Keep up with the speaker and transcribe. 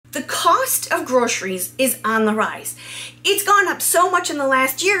cost of groceries is on the rise. It's gone up so much in the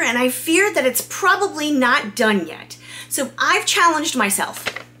last year, and I fear that it's probably not done yet. So I've challenged myself,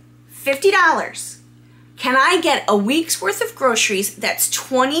 $50. Can I get a week's worth of groceries, that's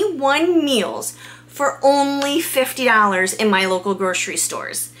 21 meals, for only $50 in my local grocery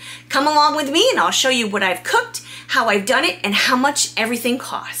stores? Come along with me and I'll show you what I've cooked, how I've done it, and how much everything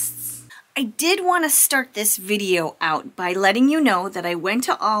costs. I did want to start this video out by letting you know that I went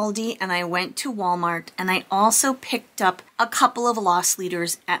to Aldi and I went to Walmart, and I also picked up a couple of loss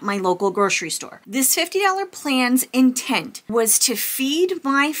leaders at my local grocery store. This $50 plan's intent was to feed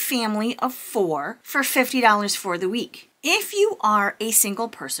my family of 4 for $50 for the week. If you are a single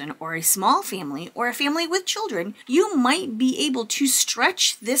person or a small family or a family with children, you might be able to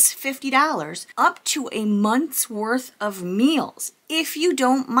stretch this $50 up to a month's worth of meals if you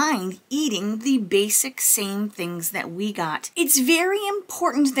don't mind eating the basic same things that we got. It's very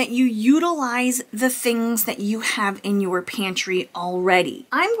important that you utilize the things that you have in your pantry already.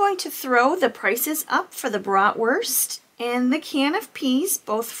 I'm going to throw the prices up for the bratwurst and the can of peas,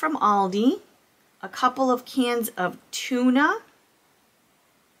 both from Aldi. A couple of cans of tuna,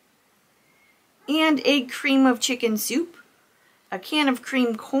 and a cream of chicken soup, a can of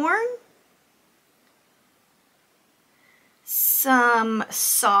cream corn, some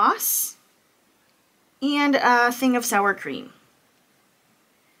sauce, and a thing of sour cream.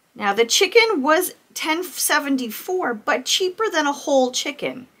 Now the chicken was $10.74, but cheaper than a whole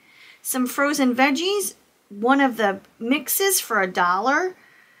chicken. Some frozen veggies, one of the mixes for $1.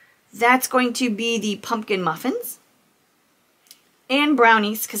 That's going to be the pumpkin muffins and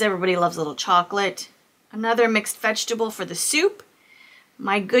brownies, because everybody loves a little chocolate. Another mixed vegetable for the soup.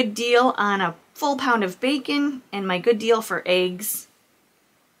 My good deal on a full pound of bacon, and my good deal for eggs.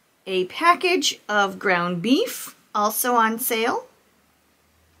 A package of ground beef, also on sale.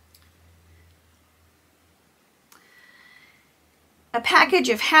 A package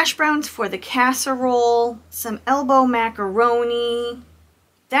of hash browns for the casserole. Some elbow macaroni.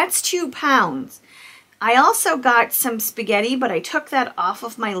 That's 2 pounds. I also got some spaghetti, but I took that off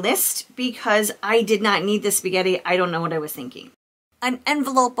of my list because I did not need the spaghetti. I don't know what I was thinking. An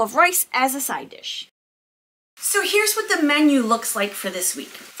envelope of rice as a side dish. So here's what the menu looks like for this week.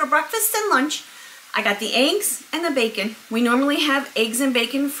 For breakfast and lunch, I got the eggs and the bacon. We normally have eggs and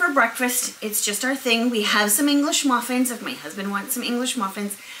bacon for breakfast. It's just our thing. We have some English muffins if my husband wants some English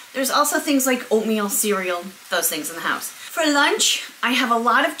muffins. There's also things like oatmeal, cereal, those things in the house. For lunch, I have a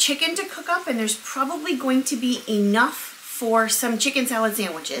lot of chicken to cook up, and there's probably going to be enough for some chicken salad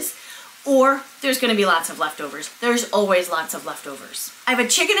sandwiches, or there's going to be lots of leftovers. There's always lots of leftovers. I have a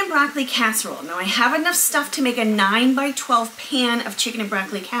chicken and broccoli casserole. Now I have enough stuff to make a 9 by 12 pan of chicken and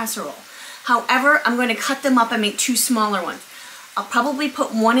broccoli casserole. However, I'm going to cut them up and make 2 smaller ones. I'll probably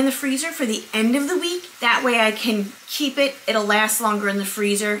put one in the freezer for the end of the week. That way I can keep it, it'll last longer in the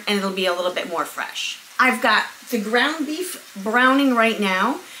freezer, and it'll be a little bit more fresh. I've got the ground beef browning right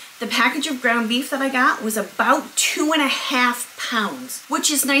now. The package of ground beef that I got was about 2.5 pounds,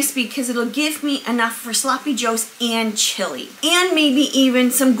 which is nice because it'll give me enough for sloppy joes and chili, and maybe even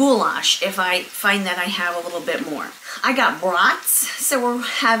some goulash if I find that I have a little bit more. I got brats, so we're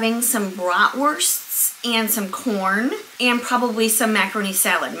having some bratwursts and some corn, and probably some macaroni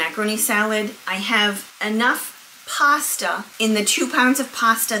salad. Macaroni salad, I have enough pasta in the 2 pounds of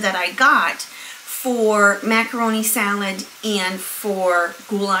pasta that I got for macaroni salad and for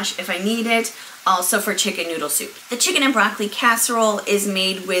goulash if I need it, also for chicken noodle soup. The chicken and broccoli casserole is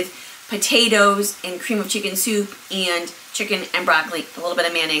made with potatoes and cream of chicken soup and chicken and broccoli, a little bit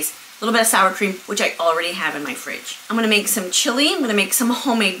of mayonnaise, a little bit of sour cream, which I already have in my fridge. I'm gonna make some chili. I'm gonna make some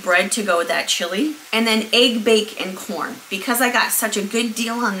homemade bread to go with that chili, and then egg, bake, and corn. Because I got such a good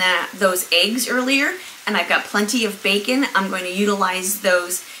deal on those eggs earlier, and I've got plenty of bacon, I'm going to utilize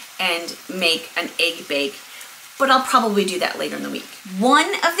those and make an egg bake, but I'll probably do that later in the week. One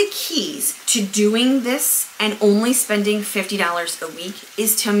of the keys to doing this and only spending $50 a week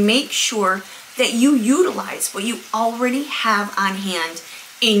is to make sure that you utilize what you already have on hand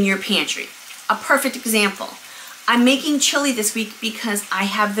in your pantry. A perfect example, I'm making chili this week because I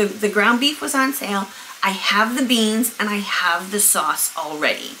have the ground beef was on sale, I have the beans, and I have the sauce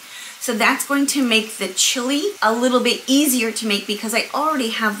already. So that's going to make the chili a little bit easier to make because I already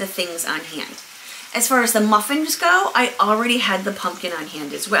have the things on hand. As far as the muffins go, I already had the pumpkin on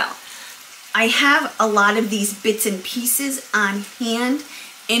hand as well. I have a lot of these bits and pieces on hand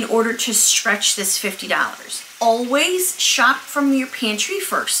in order to stretch this $50. Always shop from your pantry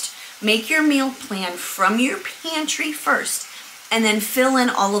first. Make your meal plan from your pantry first. and then fill in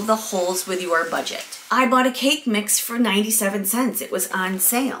all of the holes with your budget. I bought a cake mix for 97 cents. It was on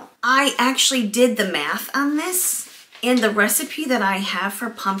sale. I actually did the math on this, and the recipe that I have for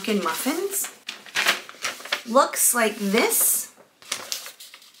pumpkin muffins looks like this.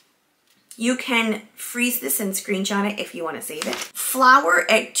 You can freeze this and screenshot it if you want to save it. Flour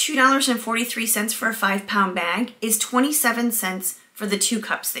at $2.43 for a 5-pound bag is 27 cents for the 2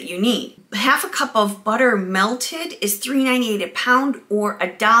 cups that you need. Half a cup of butter melted is $3.98 a pound or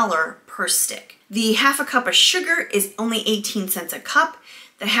 $1 per stick. The half a cup of sugar is only 18 cents a cup.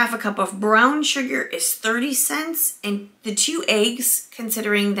 The half a cup of brown sugar is 30 cents, and the 2 eggs,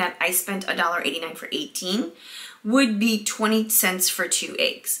 considering that I spent $1.89 for 18, would be 20 cents for 2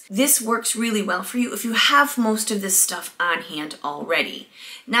 eggs. This works really well for you if you have most of this stuff on hand already,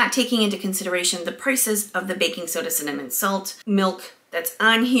 not taking into consideration the prices of the baking soda, cinnamon, salt, milk that's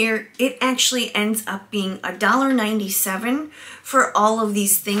on here. It actually ends up being $1.97 for all of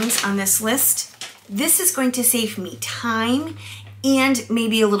these things on this list. This is going to save me time and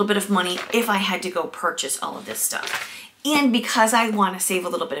maybe a little bit of money if I had to go purchase all of this stuff. And because I want to save a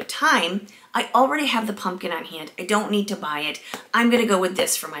little bit of time, I already have the pumpkin on hand. I don't need to buy it. I'm going to go with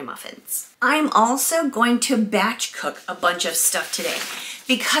this for my muffins. I'm also going to batch cook a bunch of stuff today.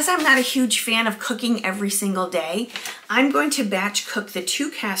 Because I'm not a huge fan of cooking every single day, I'm going to batch cook the 2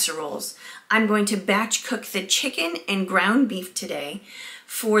 casseroles. I'm going to batch cook the chicken and ground beef today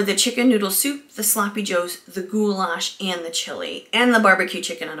for the chicken noodle soup, the sloppy joes, the goulash, and the chili, and the barbecue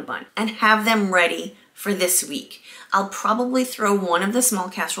chicken on a bun, and have them ready for this week. I'll probably throw one of the small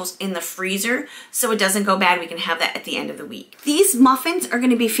casseroles in the freezer so it doesn't go bad. We can have that at the end of the week. These muffins are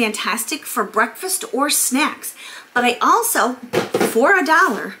going to be fantastic for breakfast or snacks, but I also, for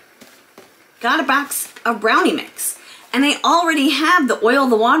 $1, got a box of brownie mix. And I already have the oil,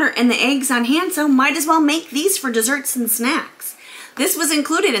 the water, and the eggs on hand, so might as well make these for desserts and snacks. This was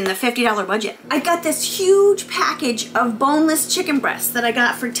included in the $50 budget. I got this huge package of boneless chicken breasts that I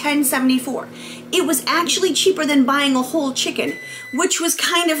got for $10.74. It was actually cheaper than buying a whole chicken, which was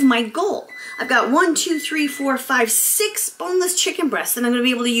kind of my goal. I've got 1, 2, 3, 4, 5, 6 boneless chicken breasts that I'm gonna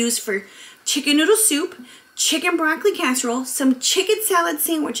be able to use for chicken noodle soup, chicken broccoli casserole, some chicken salad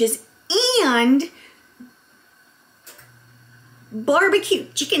sandwiches, and barbecue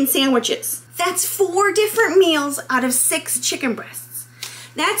chicken sandwiches. That's 4 different meals out of 6 chicken breasts.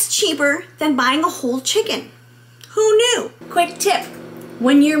 That's cheaper than buying a whole chicken. Who knew? Quick tip,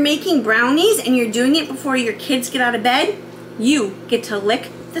 when you're making brownies and you're doing it before your kids get out of bed, you get to lick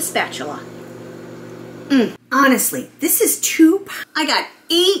the spatula. Honestly, this is I got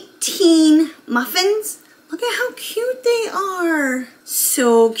 18 muffins. Look at how cute they are.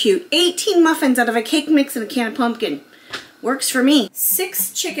 So cute. 18 muffins out of a cake mix and a can of pumpkin. Works for me.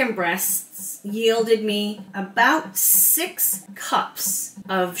 6 chicken breasts yielded me about 6 cups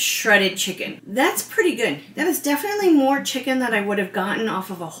of shredded chicken. That's pretty good. That is definitely more chicken than I would have gotten off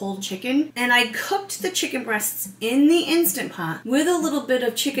of a whole chicken. And I cooked the chicken breasts in the Instant Pot with a little bit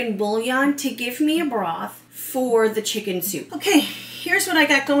of chicken bouillon to give me a broth for the chicken soup. Okay, here's what I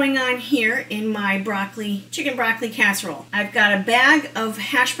got going on here in my chicken broccoli casserole. I've got a bag of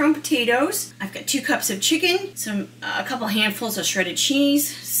hash brown potatoes. I've got 2 cups of chicken, a couple handfuls of shredded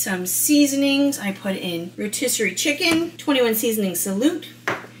cheese, some seasonings. I put in rotisserie chicken, 21 seasoning salute.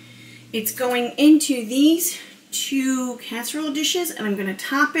 It's going into these 2 casserole dishes, and I'm gonna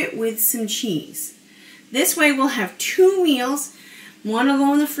top it with some cheese. This way we'll have 2 meals. One will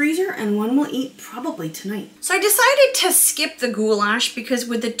go in the freezer and one we'll eat probably tonight. So I decided to skip the goulash because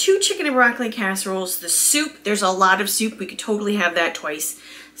with the 2 chicken and broccoli casseroles, the soup, there's a lot of soup. We could totally have that twice.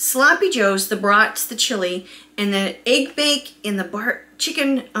 Sloppy joes, the brats, the chili, and the egg bake and the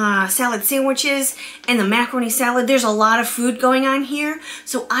chicken salad sandwiches and the macaroni salad. There's a lot of food going on here,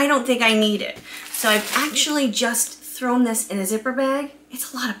 so I don't think I need it. So I've actually just thrown this in a zipper bag.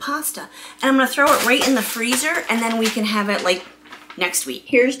 It's a lot of pasta. And I'm gonna throw it right in the freezer and then we can have it like next week.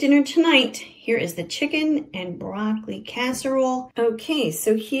 Here's dinner tonight. Here is the chicken and broccoli casserole. Okay,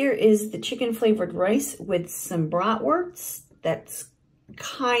 so here is the chicken flavored rice with some bratwurst that's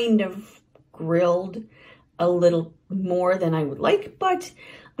kind of grilled a little more than I would like, but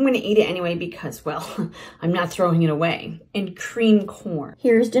I'm gonna eat it anyway because, well, I'm not throwing it away. And cream corn.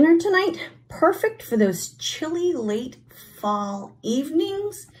 Here's dinner tonight. Perfect for those chilly late fall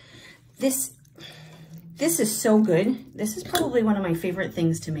evenings. This is so good. This is probably one of my favorite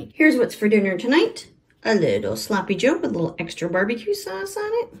things to make. Here's what's for dinner tonight. A little sloppy joe with a little extra barbecue sauce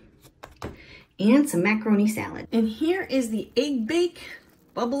on it. And some macaroni salad. And here is the egg bake,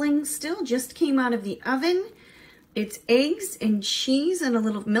 bubbling still, just came out of the oven. It's eggs and cheese and a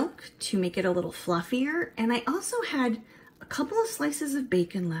little milk to make it a little fluffier. And I also had a couple of slices of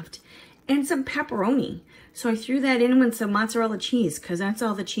bacon left and some pepperoni. So I threw that in with some mozzarella cheese because that's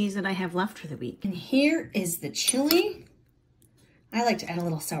all the cheese that I have left for the week. And here is the chili. I like to add a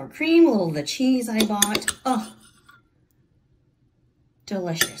little sour cream, a little of the cheese I bought. Oh,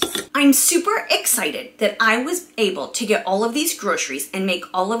 delicious. I'm super excited that I was able to get all of these groceries and make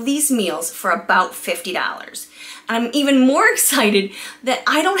all of these meals for about $50. I'm even more excited that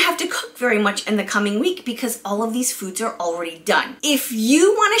I don't have to cook very much in the coming week because all of these foods are already done. If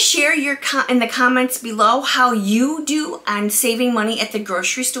you want to share in the comments below how you do on saving money at the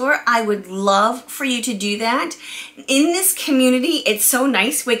grocery store, I would love for you to do that. In this community, it's so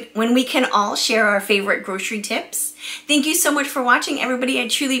nice when we can all share our favorite grocery tips. Thank you so much for watching, everybody. I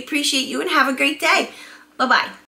truly appreciate you and have a great day. Bye-bye.